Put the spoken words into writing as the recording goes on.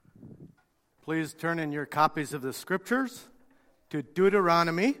Please turn in your copies of the Scriptures to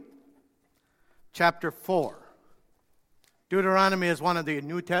Deuteronomy chapter 4. Deuteronomy is one of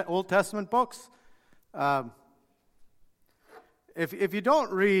the Old Testament books. If you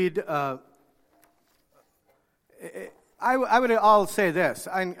don't read, I'll say this.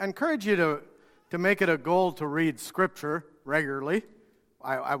 I encourage you to make it a goal to read Scripture regularly.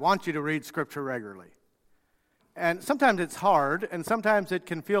 I want you to read Scripture regularly. And sometimes it's hard, and sometimes it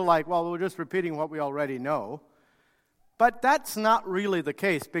can feel like, well, we're just repeating what we already know. But that's not really the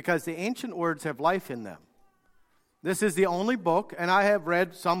case, because the ancient words have life in them. This is the only book, and I have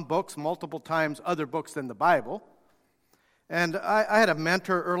read some books multiple times, other books than the Bible. And I had a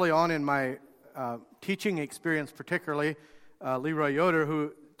mentor early on in my teaching experience, particularly Leroy Yoder,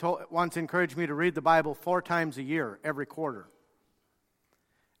 who once encouraged me to read the Bible 4 times a year, every quarter.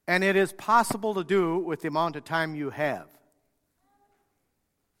 And it is possible to do with the amount of time you have.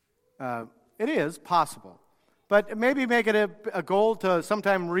 It is possible. But maybe make it a goal to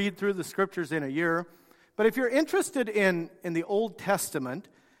sometime read through the Scriptures in a year. But if you're interested in the Old Testament,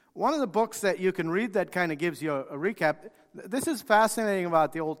 one of the books that you can read that kind of gives you a recap, this is fascinating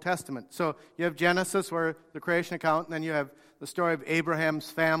about the Old Testament. So you have Genesis, where the creation account, and then you have the story of Abraham's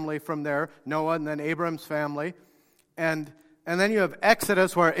family from there, Noah, and then Abraham's family. And then you have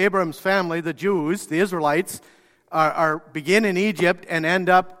Exodus, where Abraham's family, the Jews, the Israelites, begin in Egypt and end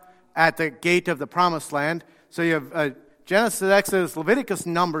up at the gate of the Promised Land. So you have Genesis, Exodus, Leviticus,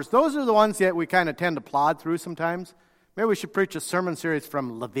 Numbers. Those are the ones that we kind of tend to plod through sometimes. Maybe we should preach a sermon series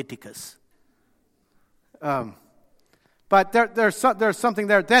from Leviticus. But there's something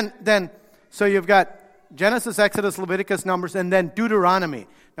there. Then so you've got Genesis, Exodus, Leviticus, Numbers, and then Deuteronomy.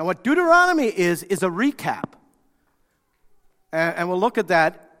 Now what Deuteronomy is a recap. And we'll look at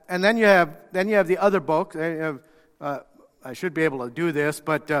that. And then you have the other book. I should be able to do this,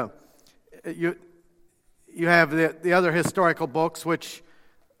 but you have the other historical books, which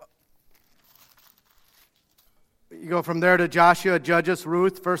you go from there to Joshua, Judges,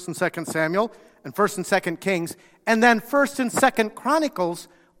 Ruth, 1st and 2nd Samuel, and 1st and 2nd Kings. And then 1st and 2nd Chronicles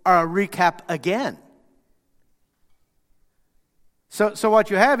are a recap again. So what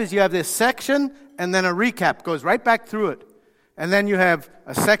you have is you have this section and then a recap, goes right back through it. And then you have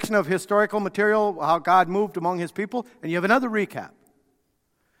a section of historical material, how God moved among His people, and you have another recap.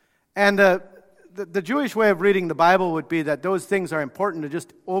 And the Jewish way of reading the Bible would be that those things are important to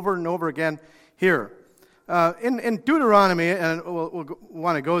just over and over again hear. In Deuteronomy, and we'll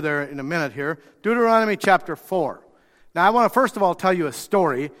want to go there in a minute here, Deuteronomy chapter 4. Now I want to first of all tell you a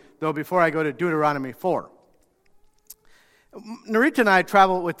story, though, before I go to Deuteronomy 4. Narita and I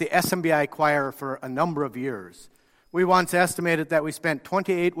traveled with the SMBI choir for a number of years. We once estimated that we spent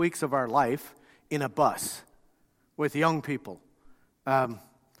 28 weeks of our life in a bus with young people.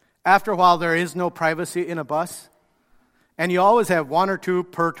 After a while, there is no privacy in a bus. And you always have one or two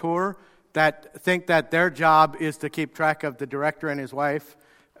per tour that think that their job is to keep track of the director and his wife.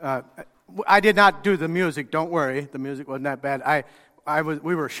 I did not do the music, don't worry. The music wasn't that bad.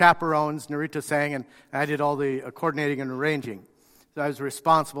 We were chaperones, Narita sang, and I did all the coordinating and arranging. So I was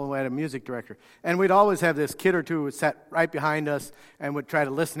responsible, and we had a music director. And we'd always have this kid or two who sat right behind us and would try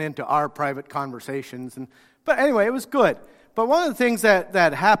to listen into our private conversations. But anyway, it was good. But one of the things that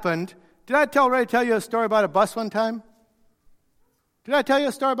happened, did I already tell you a story about a bus one time? Did I tell you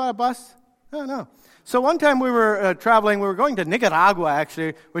a story about a bus? No. So one time we were traveling, we were going to Nicaragua,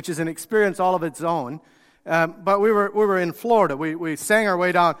 actually, which is an experience all of its own. But we were in Florida. We sang our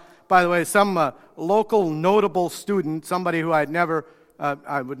way down. By the way, some local notable student, somebody who I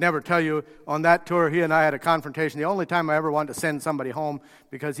would never tell you on that tour, he and I had a confrontation. The only time I ever wanted to send somebody home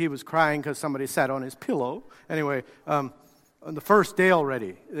because he was crying because somebody sat on his pillow. Anyway, on the first day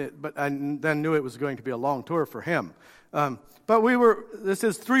already, but I then knew it was going to be a long tour for him. But this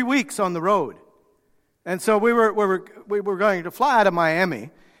is 3 weeks on the road. And so we were going to fly out of Miami,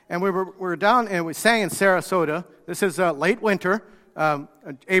 and we were down, and we sang in Sarasota. This is late winter.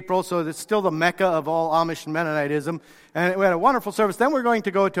 April, so it's still the Mecca of all Amish and Mennonitism. And we had a wonderful service. Then we're going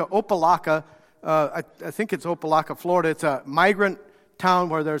to go to Opelika. I think it's Opelika, Florida. It's a migrant town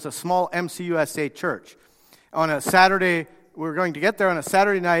where there's a small MCUSA church. On a Saturday, we're going to get there on a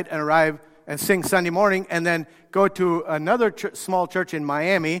Saturday night and arrive and sing Sunday morning, and then go to another small church in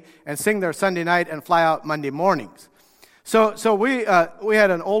Miami and sing there Sunday night and fly out Monday mornings. So we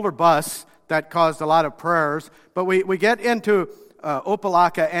had an older bus that caused a lot of prayers, but we get into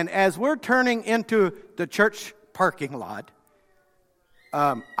Opelika, and as we're turning into the church parking lot,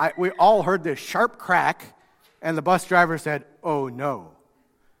 we all heard this sharp crack, and the bus driver said, "Oh no,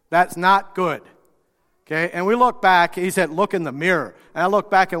 that's not good." Okay, and we look back. He said, look in the mirror. And I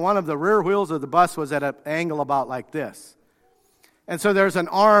looked back, and one of the rear wheels of the bus was at an angle about like this. And so there's an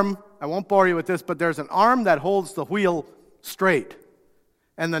arm. I won't bore you with this, but there's an arm that holds the wheel straight.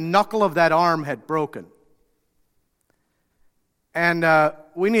 And the knuckle of that arm had broken. And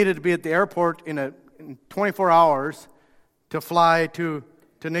we needed to be at the airport in 24 hours to fly to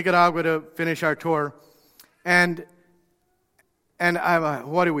Nicaragua to finish our tour. And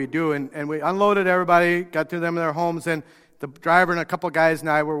what do we do? And we unloaded everybody, got to them in their homes, and the driver and a couple guys and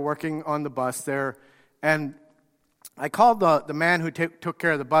I were working on the bus there. And I called the man who took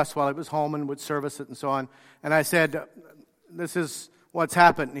care of the bus while I was home and would service it and so on. And I said, this is what's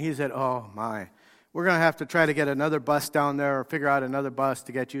happened. And he said, oh, my. We're going to have to try to get another bus down there or figure out another bus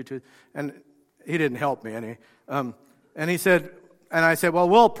to get you to. And he didn't help me any. And he said, and I said, well,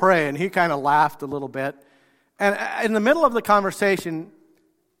 we'll pray. And he kind of laughed a little bit. And in the middle of the conversation,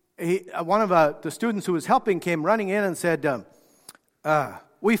 one of the students who was helping came running in and said,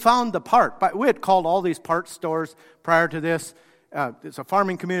 we found the part. But we had called all these parts stores prior to this. It's a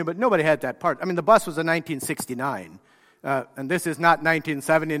farming community, but nobody had that part. I mean, the bus was in 1969. And this is not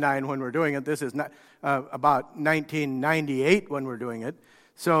 1979 when we're doing it. This is not about 1998 when we're doing it.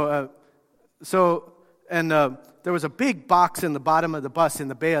 So there was a big box in the bottom of the bus, in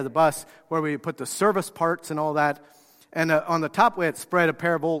the bay of the bus, where we put the service parts and all that. And on the top, we had spread a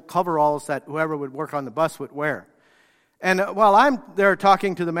pair of old coveralls that whoever would work on the bus would wear. And while I'm there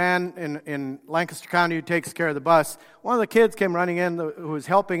talking to the man in Lancaster County who takes care of the bus, one of the kids came running in who was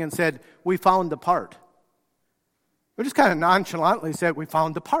helping and said, we found the part. We just kind of nonchalantly said, we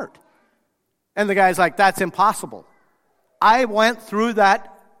found the part. And the guy's like, that's impossible. I went through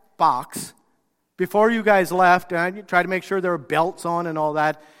that box before you guys left, and I tried to make sure there were belts on and all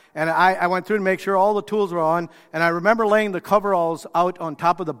that. And I went through to make sure all the tools were on. And I remember laying the coveralls out on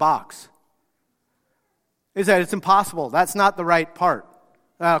top of the box. He said, it's impossible. That's not the right part.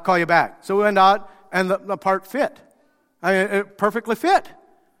 I'll call you back. So we went out, and the part fit. I mean, it perfectly fit.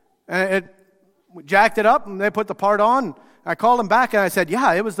 And we jacked it up, and they put the part on. I called him back, and I said,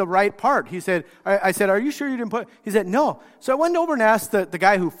 yeah, it was the right part. He said, I said, are you sure you didn't put it? He said, no. So I went over and asked the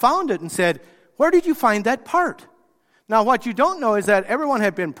guy who found it and said, where did you find that part? Now, what you don't know is that everyone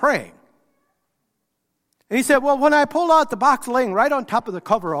had been praying. And he said, well, when I pulled out the box laying right on top of the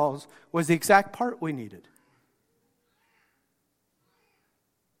coveralls was the exact part we needed.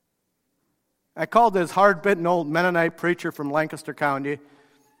 I called this hard-bitten old Mennonite preacher from Lancaster County.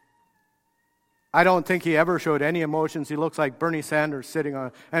 I don't think he ever showed any emotions. He looks like Bernie Sanders sitting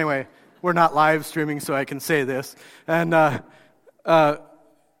on... Anyway, we're not live streaming, so I can say this. And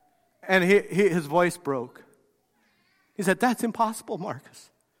his voice broke. He said, that's impossible, Marcus.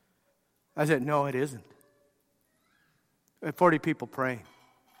 I said, no, it isn't. We had 40 people praying.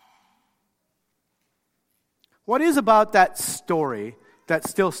 What is about that story that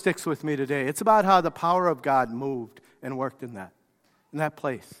still sticks with me today? It's about how the power of God moved and worked in that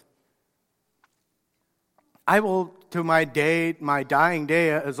place. I will, to my dying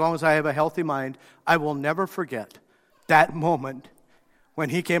day, as long as I have a healthy mind, I will never forget that moment when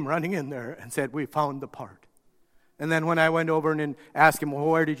he came running in there and said, we found the part. And then when I went over and asked him, well,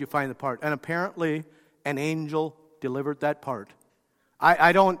 where did you find the part? And apparently an angel delivered that part.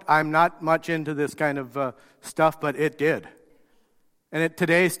 I'm not much into this kind of stuff, but it did. And it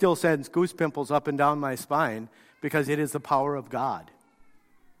today still sends goose pimples up and down my spine because it is the power of God.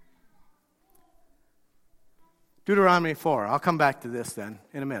 Deuteronomy 4. I'll come back to this then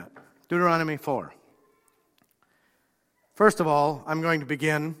in a minute. Deuteronomy 4. First of all, I'm going to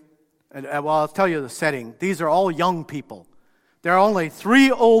begin, I'll tell you the setting. These are all young people. There are only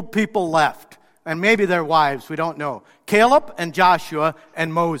 3 old people left, and maybe their wives, we don't know. Caleb and Joshua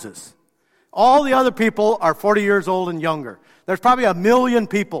and Moses. All the other people are 40 years old and younger. There's probably 1 million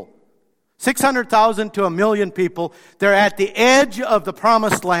people. 600,000 to 1 million people. They're at the edge of the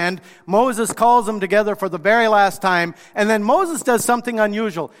promised land. Moses calls them together for the very last time. And then Moses does something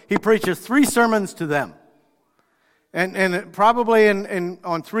unusual. He preaches 3 sermons to them. And probably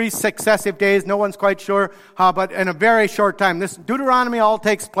on 3 successive days, no one's quite sure how, but in a very short time. This Deuteronomy all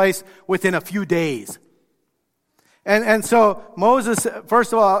takes place within a few days. And so Moses,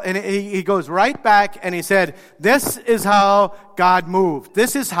 first of all, and he goes right back and he said, this is how God moved.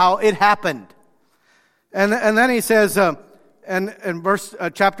 This is how it happened. And then he says, in verse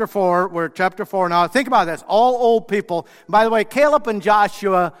chapter 4, we're chapter 4 now. Think about this, all old people. By the way, Caleb and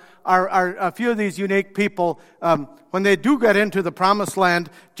Joshua are a few of these unique people. When they do get into the promised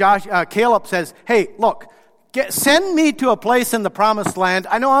land, Caleb says, hey, look, Send me to a place in the promised land.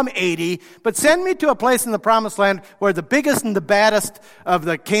 I know I'm 80, but send me to a place in the promised land where the biggest and the baddest of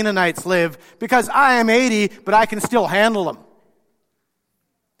the Canaanites live, because I am 80, but I can still handle them.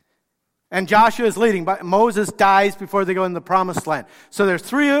 And Joshua is leading, but Moses dies before they go in the promised land. So there's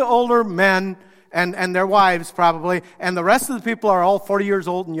 3 older men and their wives probably, and the rest of the people are all 40 years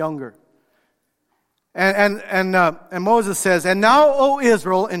old and younger. And Moses says, "And now, O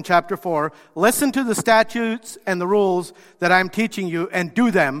Israel," in chapter 4, "listen to the statutes and the rules that I'm teaching you, and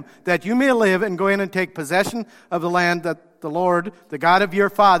do them, that you may live and go in and take possession of the land that the Lord, the God of your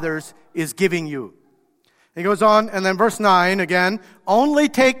fathers, is giving you." He goes on, and then verse 9 again, "Only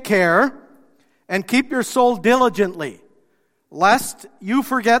take care and keep your soul diligently, lest you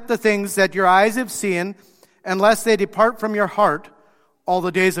forget the things that your eyes have seen, and lest they depart from your heart all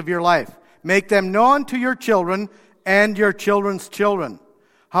the days of your life. Make them known to your children and your children's children.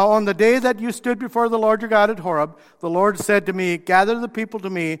 How on the day that you stood before the Lord your God at Horeb, the Lord said to me, 'Gather the people to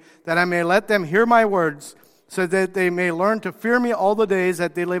me, that I may let them hear my words, so that they may learn to fear me all the days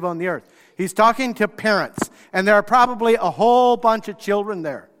that they live on the earth.'" He's talking to parents, and there are probably a whole bunch of children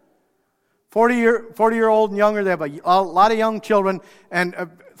there. 40-year-old and younger, they have a lot of young children and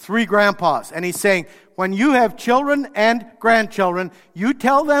 3 grandpas. And he's saying, when you have children and grandchildren, you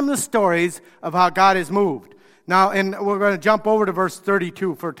tell them the stories of how God has moved. Now, and we're going to jump over to verse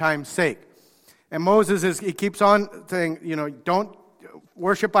 32 for time's sake. And Moses, he keeps on saying, don't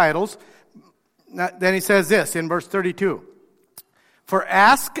worship idols. Then he says this in verse 32. "For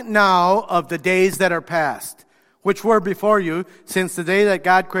ask now of the days that are past, which were before you, since the day that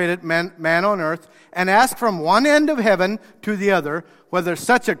God created man on earth, and ask from one end of heaven to the other, whether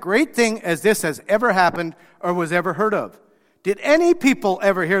such a great thing as this has ever happened or was ever heard of. Did any people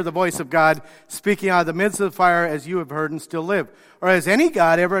ever hear the voice of God speaking out of the midst of the fire as you have heard and still live? Or has any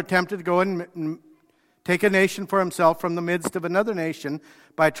God ever attempted to go and take a nation for himself from the midst of another nation,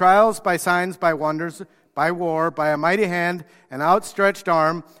 by trials, by signs, by wonders, by war, by a mighty hand, an outstretched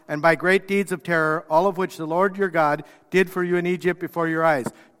arm, and by great deeds of terror, all of which the Lord your God did for you in Egypt before your eyes?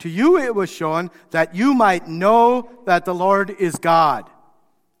 To you it was shown that you might know that the Lord is God.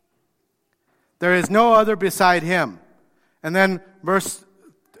 There is no other beside him." And then verse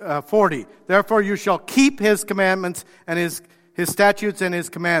 40, "Therefore you shall keep his commandments and his statutes and his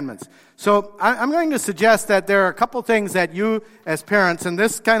commandments." So I'm going to suggest that there are a couple things that you as parents, and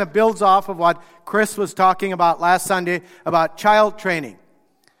this kind of builds off of what Chris was talking about last Sunday about child training,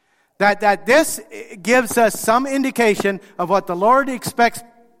 that this gives us some indication of what the Lord expects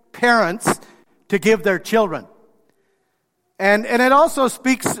parents to give their children. And it also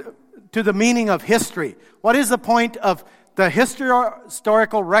speaks to the meaning of history. What is the point of the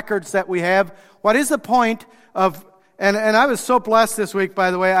historical records that we have? What is the point of... And I was so blessed this week, by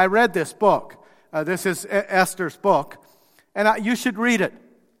the way. I read this book. This is Esther's book. And you should read it.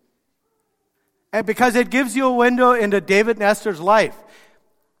 And because it gives you a window into David and Esther's life.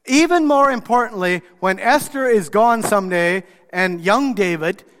 Even more importantly, when Esther is gone someday and young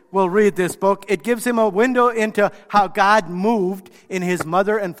David will read this book, it gives him a window into how God moved in his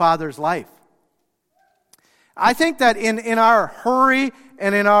mother and father's life. I think that in our hurry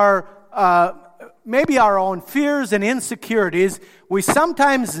and in our... maybe our own fears and insecurities, we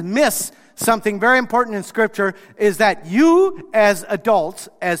sometimes miss something very important in Scripture, is that you as adults,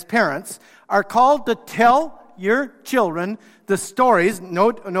 as parents, are called to tell your children the stories.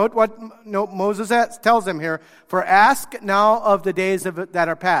 Note what Moses tells them here. "For ask now of the days that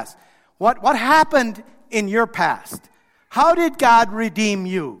are past." What happened in your past? How did God redeem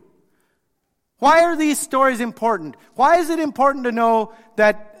you? Why are these stories important? Why is it important to know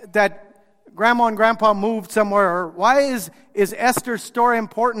that Grandma and Grandpa moved somewhere? Or why is Esther's story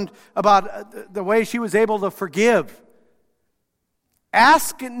important about the way she was able to forgive?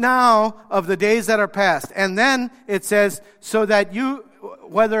 Ask now of the days that are past. And then it says, so that you,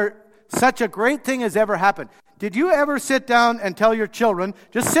 whether such a great thing has ever happened. Did you ever sit down and tell your children,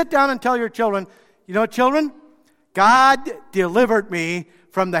 just sit down and tell your children, children, God delivered me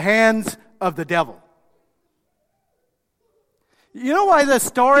from the hands of the devil. You know why the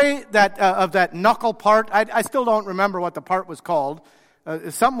story of that knuckle part, I still don't remember what the part was called.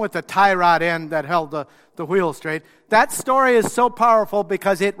 Something with the tie rod end that held the wheel straight. That story is so powerful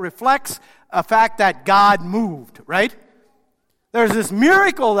because it reflects a fact that God moved, right? There's this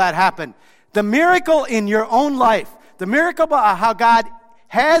miracle that happened. The miracle in your own life. The miracle about how God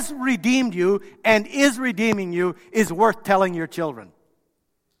has redeemed you and is redeeming you is worth telling your children.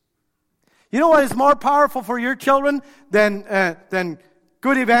 You know what is more powerful for your children than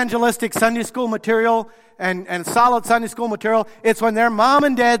good evangelistic Sunday school material and solid Sunday school material. It's when their mom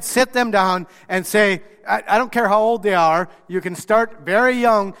and dad sit them down and say, I don't care how old they are, you can start very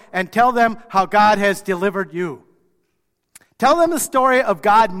young and tell them how God has delivered you. Tell them the story of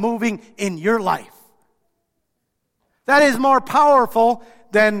God moving in your life. That is more powerful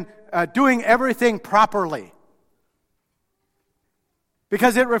than doing everything properly.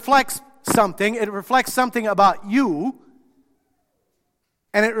 Because it reflects something. It reflects something about you.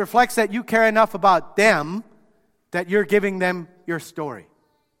 And it reflects that you care enough about them that you're giving them your story.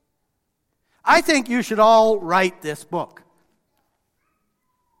 I think you should all write this book.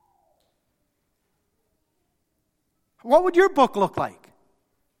 What would your book look like?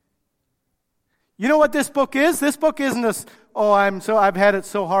 You know what this book is? This book isn't a, I've had it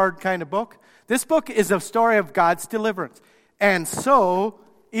so hard kind of book. This book is a story of God's deliverance. And so,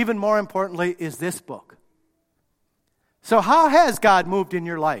 even more importantly, is this book. So how has God moved in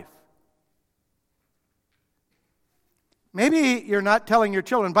your life? Maybe you're not telling your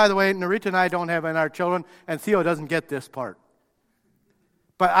children. By the way, Narita and I don't have in our children, and Theo doesn't get this part.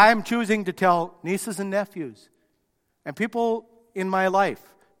 But I'm choosing to tell nieces and nephews and people in my life,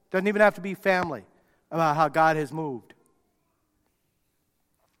 doesn't even have to be family, about how God has moved.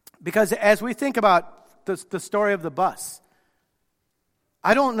 Because as we think about the story of the bus,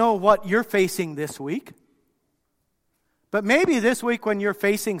 I don't know what you're facing this week. But maybe this week when you're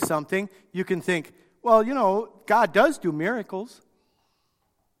facing something, you can think, well, you know, God does do miracles.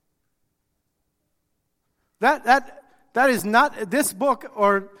 That is not this book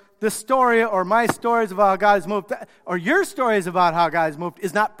or this story or my stories about how God has moved, or your stories about how God has moved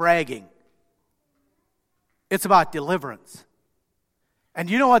is not bragging. It's about deliverance. And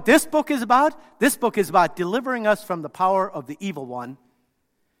you know what this book is about? This book is about delivering us from the power of the evil one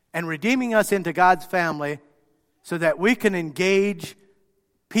and redeeming us into God's family so that we can engage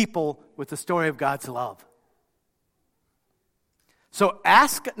people with the story of God's love. So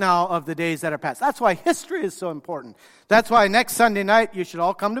ask now of the days that are past. That's why history is so important. That's why next Sunday night you should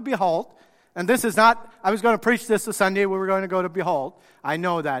all come to Behold. And this is not, I was going to preach this Sunday, we were going to go to Behold. I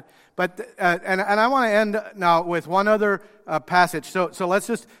know that. But, and I want to end now with one other passage. So let's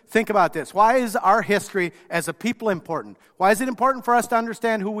just think about this. Why is our history as a people important? Why is it important for us to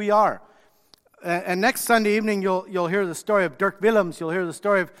understand who we are? And next Sunday evening, you'll hear the story of Dirk Willems. You'll hear the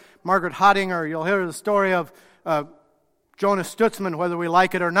story of Margaret Hottinger. You'll hear the story of Jonas Stutzman, whether we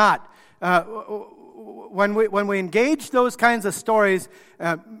like it or not. When we engage those kinds of stories,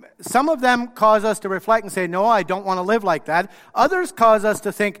 some of them cause us to reflect and say, no, I don't want to live like that. Others cause us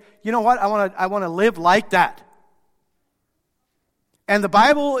to think, you know what, I want to live like that. And the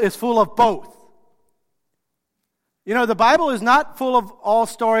Bible is full of both. You know, the Bible is not full of all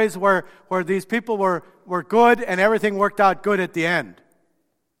stories where these people were good and everything worked out good at the end.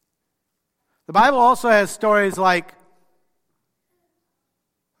 The Bible also has stories like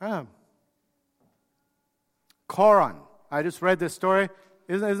Koran. I just read this story.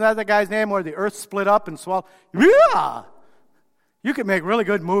 Isn't that the guy's name where the earth split up and swallowed? Yeah! You can make really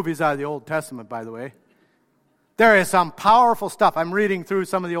good movies out of the Old Testament, by the way. There is some powerful stuff. I'm reading through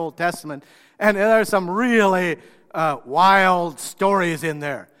some of the Old Testament, and there's some really wild stories in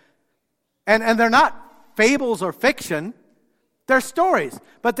there. And they're not fables or fiction. They're stories.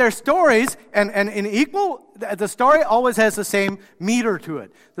 But they're stories, and in equal, the story always has the same meter to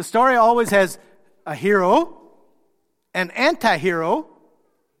it. The story always has a hero, an anti-hero,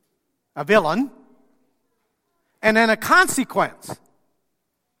 a villain, and then a consequence.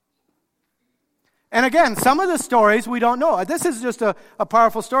 And again, some of the stories we don't know. This is just a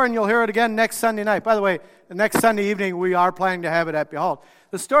powerful story, and you'll hear it again next Sunday night. By the way, the next Sunday evening, we are planning to have it at Behold.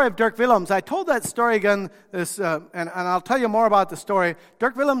 The story of Dirk Willems. I told that story again, and I'll tell you more about the story.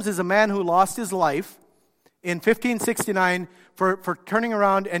 Dirk Willems is a man who lost his life in 1569 for turning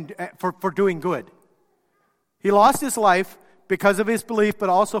around and for doing good. He lost his life because of his belief, but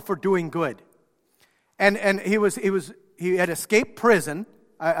also for doing good. And he had escaped prison.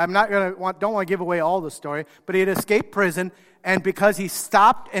 I'm not don't want to give away all the story, but he had escaped prison, and because he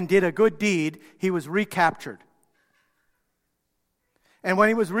stopped and did a good deed, he was recaptured. And when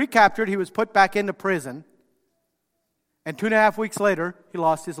he was recaptured, he was put back into prison, and 2.5 weeks later, he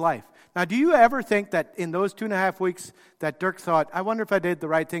lost his life. Now, do you ever think that in those 2.5 weeks that Dirk thought, I wonder if I did the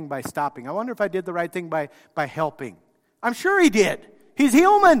right thing by stopping? I wonder if I did the right thing by helping? I'm sure he did. He's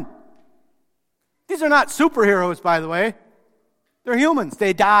human. These are not superheroes, by the way. They're humans.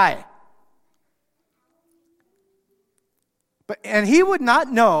 They die. And he would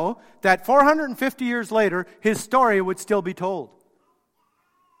not know that 450 years later, his story would still be told.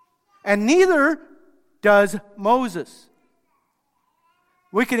 And neither does Moses.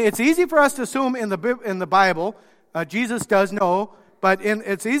 It's easy for us to assume in the Bible, Jesus does know, but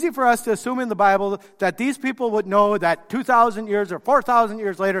it's easy for us to assume in the Bible that these people would know that 2,000 years or 4,000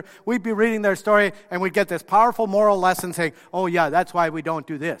 years later, we'd be reading their story and we'd get this powerful moral lesson saying, oh yeah, that's why we don't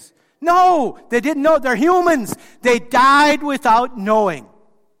do this. No, they didn't know. They're humans. They died without knowing.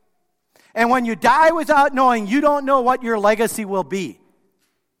 And when you die without knowing, you don't know what your legacy will be.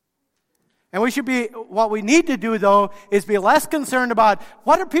 And what we need to do, though, is be less concerned about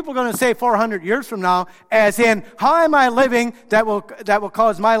what are people going to say 400 years from now, as in, how am I living that will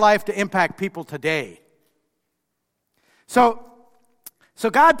cause my life to impact people today? So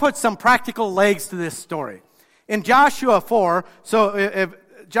God puts some practical legs to this story. In Joshua 4,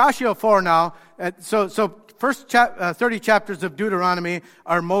 Joshua 4 now, first 30 chapters of Deuteronomy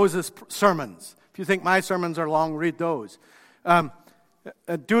are Moses' sermons. If you think my sermons are long, read those.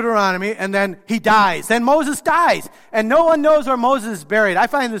 Deuteronomy, and then he dies. Then Moses dies, and no one knows where Moses is buried. I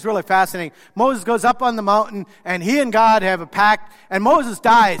find this really fascinating. Moses goes up on the mountain, and he and God have a pact, and Moses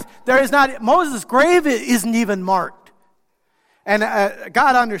dies. Moses' grave isn't even marked. And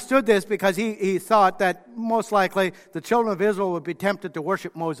God understood this because he thought that most likely the children of Israel would be tempted to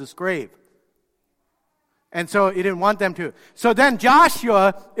worship Moses' grave. And so he didn't want them to. So then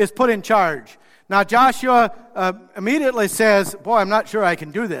Joshua is put in charge. Now Joshua immediately says, boy, I'm not sure I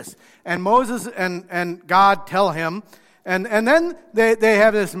can do this. And Moses and God tell him. And then they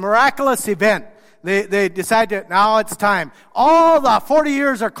have this miraculous event. They decide that now it's time. All the 40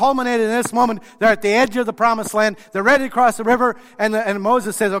 years are culminated in this moment. They're at the edge of the promised land. They're ready to cross the river. And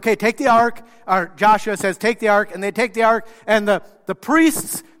Moses says, okay, take the ark. Or Joshua says, take the ark. And they take the ark. And the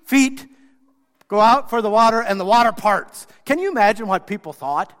priests' feet go out for the water, and the water parts. Can you imagine what people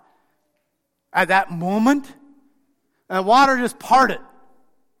thought at that moment? And the water just parted.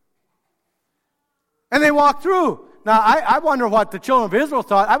 And they walked through. Now, I wonder what the children of Israel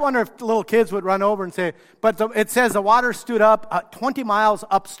thought. I wonder if the little kids would run over and say, it says the water stood up 20 miles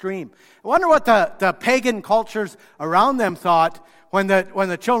upstream. I wonder what the pagan cultures around them thought when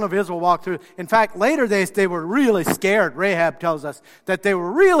the children of Israel walked through. In fact, later they were really scared. Rahab tells us that they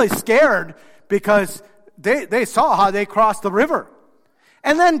were really scared because they saw how they crossed the river.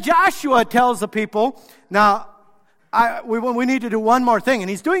 And then Joshua tells the people, now, we need to do one more thing. And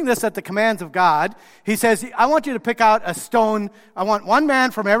he's doing this at the commands of God. He says, I want you to pick out a stone. I want one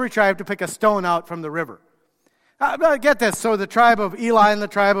man from every tribe to pick a stone out from the river. Get this. So the tribe of Eli and the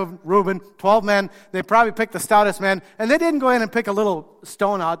tribe of Reuben, 12 men, they probably picked the stoutest men. And they didn't go in and pick a little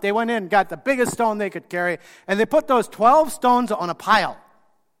stone out. They went in and got the biggest stone they could carry. And they put those 12 stones on a pile.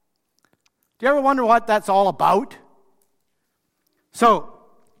 Do you ever wonder what that's all about? So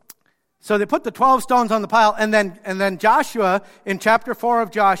they put the 12 stones on the pile, and then Joshua, in chapter 4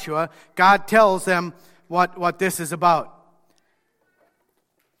 of Joshua, God tells them what this is about.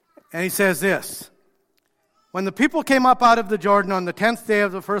 And he says this: when the people came up out of the Jordan on the 10th day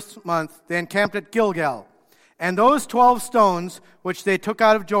of the first month, they encamped at Gilgal. And those 12 stones, which they took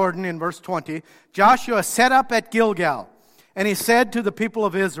out of Jordan, in verse 20, Joshua set up at Gilgal. And he said to the people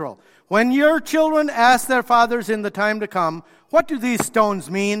of Israel, when your children ask their fathers in the time to come, what do these stones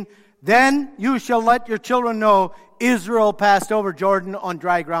mean? Then you shall let your children know Israel passed over Jordan on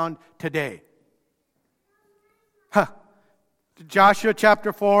dry ground today. Joshua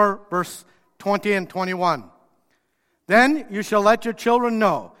chapter 4, verse 20 and 21. Then you shall let your children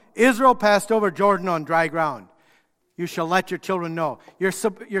know Israel passed over Jordan on dry ground. You shall let your children know. You're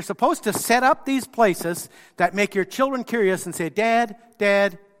supposed to set up these places that make your children curious and say, Dad,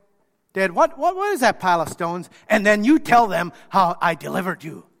 what is that pile of stones? And then you tell them how I delivered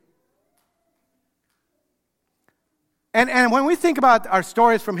you. And when we think about our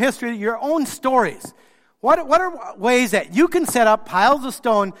stories from history, your own stories, what are ways that you can set up piles of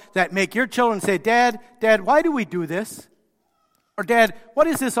stone that make your children say, Dad, why do we do this? Or Dad, what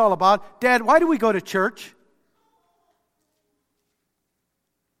is this all about? Dad, why do we go to church?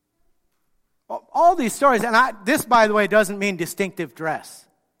 All these stories, and this, by the way, doesn't mean distinctive dress.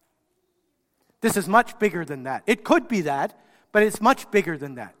 This is much bigger than that. It could be that, but it's much bigger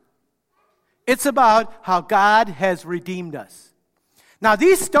than that. It's about how God has redeemed us. Now,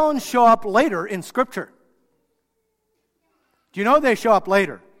 these stones show up later in Scripture. Do you know they show up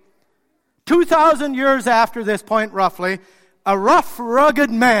later? 2,000 years after this point, roughly, a rough, rugged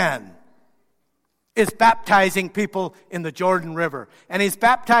man is baptizing people in the Jordan River. And he's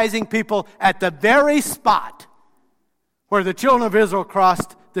baptizing people at the very spot where the children of Israel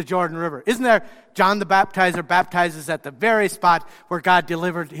crossed the Jordan River. Isn't there? John the Baptizer baptizes at the very spot where God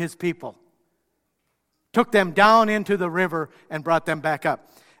delivered his people. Took them down into the river and brought them back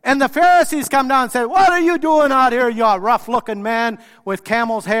up. And the Pharisees come down and say, what are you doing out here, you rough-looking man with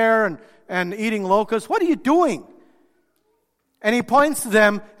camel's hair and eating locusts? What are you doing? And he points to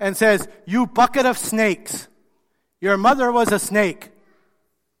them and says, you bucket of snakes. Your mother was a snake.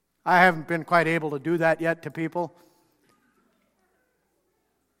 I haven't been quite able to do that yet to people.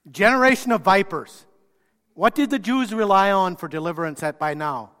 Generation of vipers. What did the Jews rely on for deliverance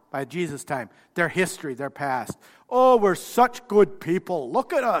by Jesus' time? Their history, their past. Oh, we're such good people.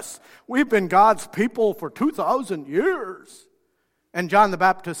 Look at us. We've been God's people for 2,000 years. And John the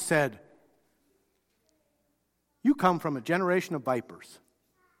Baptist said, you come from a generation of vipers,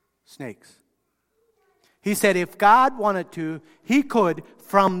 snakes. He said if God wanted to, he could,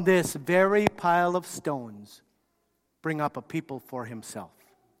 from this very pile of stones, bring up a people for himself.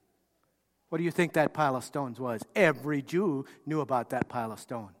 What do you think that pile of stones was? Every Jew knew about that pile of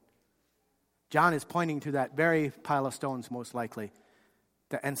stone. John is pointing to that very pile of stones, most likely,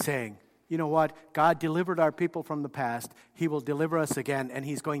 and saying, you know what? God delivered our people from the past. He will deliver us again, and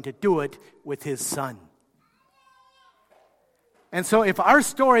he's going to do it with his Son. And so if our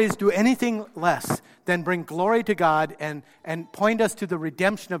stories do anything less than bring glory to God and point us to the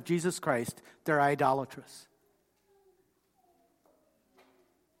redemption of Jesus Christ, they're idolatrous.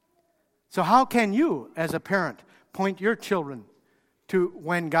 So how can you, as a parent, point your children to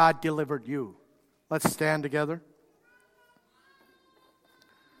when God delivered you? Let's stand together.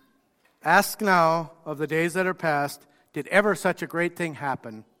 Ask now of the days that are past, did ever such a great thing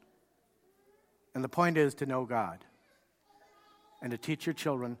happen? And the point is to know God and to teach your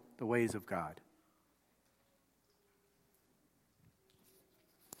children the ways of God.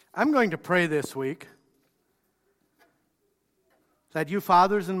 I'm going to pray this week that you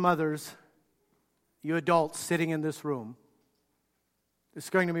fathers and mothers, you adults sitting in this room, this is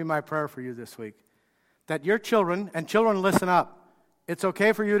going to be my prayer for you this week, that your children, and children listen up, it's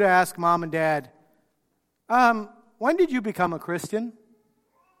okay for you to ask mom and dad, when did you become a Christian?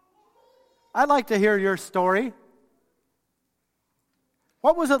 I'd like to hear your story.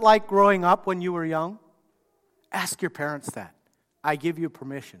 What was it like growing up when you were young? Ask your parents that. I give you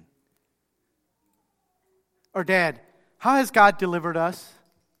permission. Or Dad, how has God delivered us?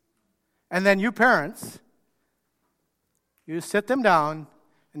 And then you parents, you sit them down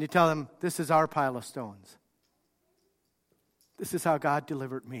and you tell them, this is our pile of stones. This is how God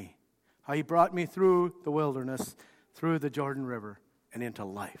delivered me. How he brought me through the wilderness, through the Jordan River, and into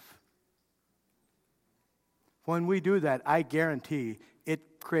life. When we do that, I guarantee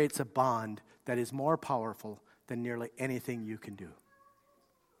it creates a bond that is more powerful than nearly anything you can do.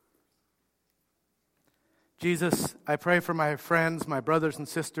 Jesus, I pray for my friends, my brothers and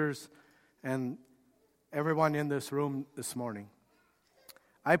sisters, and everyone in this room this morning.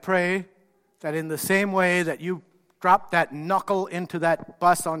 I pray that in the same way that you dropped that knuckle into that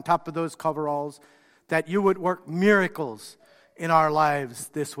bus on top of those coveralls, that you would work miracles in our lives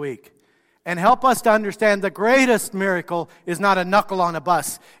this week. And help us to understand the greatest miracle is not a knuckle on a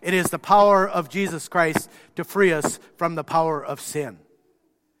bus. It is the power of Jesus Christ to free us from the power of sin.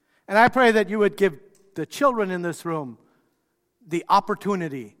 And I pray that you would give the children in this room the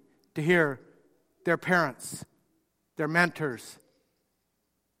opportunity to hear their parents, their mentors,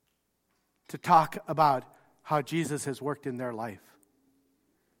 to talk about how Jesus has worked in their life.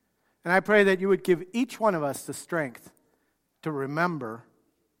 And I pray that you would give each one of us the strength to remember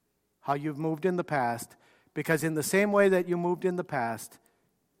how you've moved in the past, because in the same way that you moved in the past,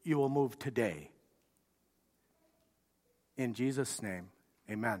 you will move today. In Jesus' name,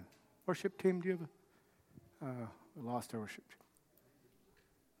 amen. Worship team, do you have we lost our worship team.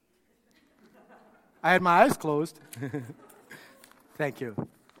 I had my eyes closed. Thank you.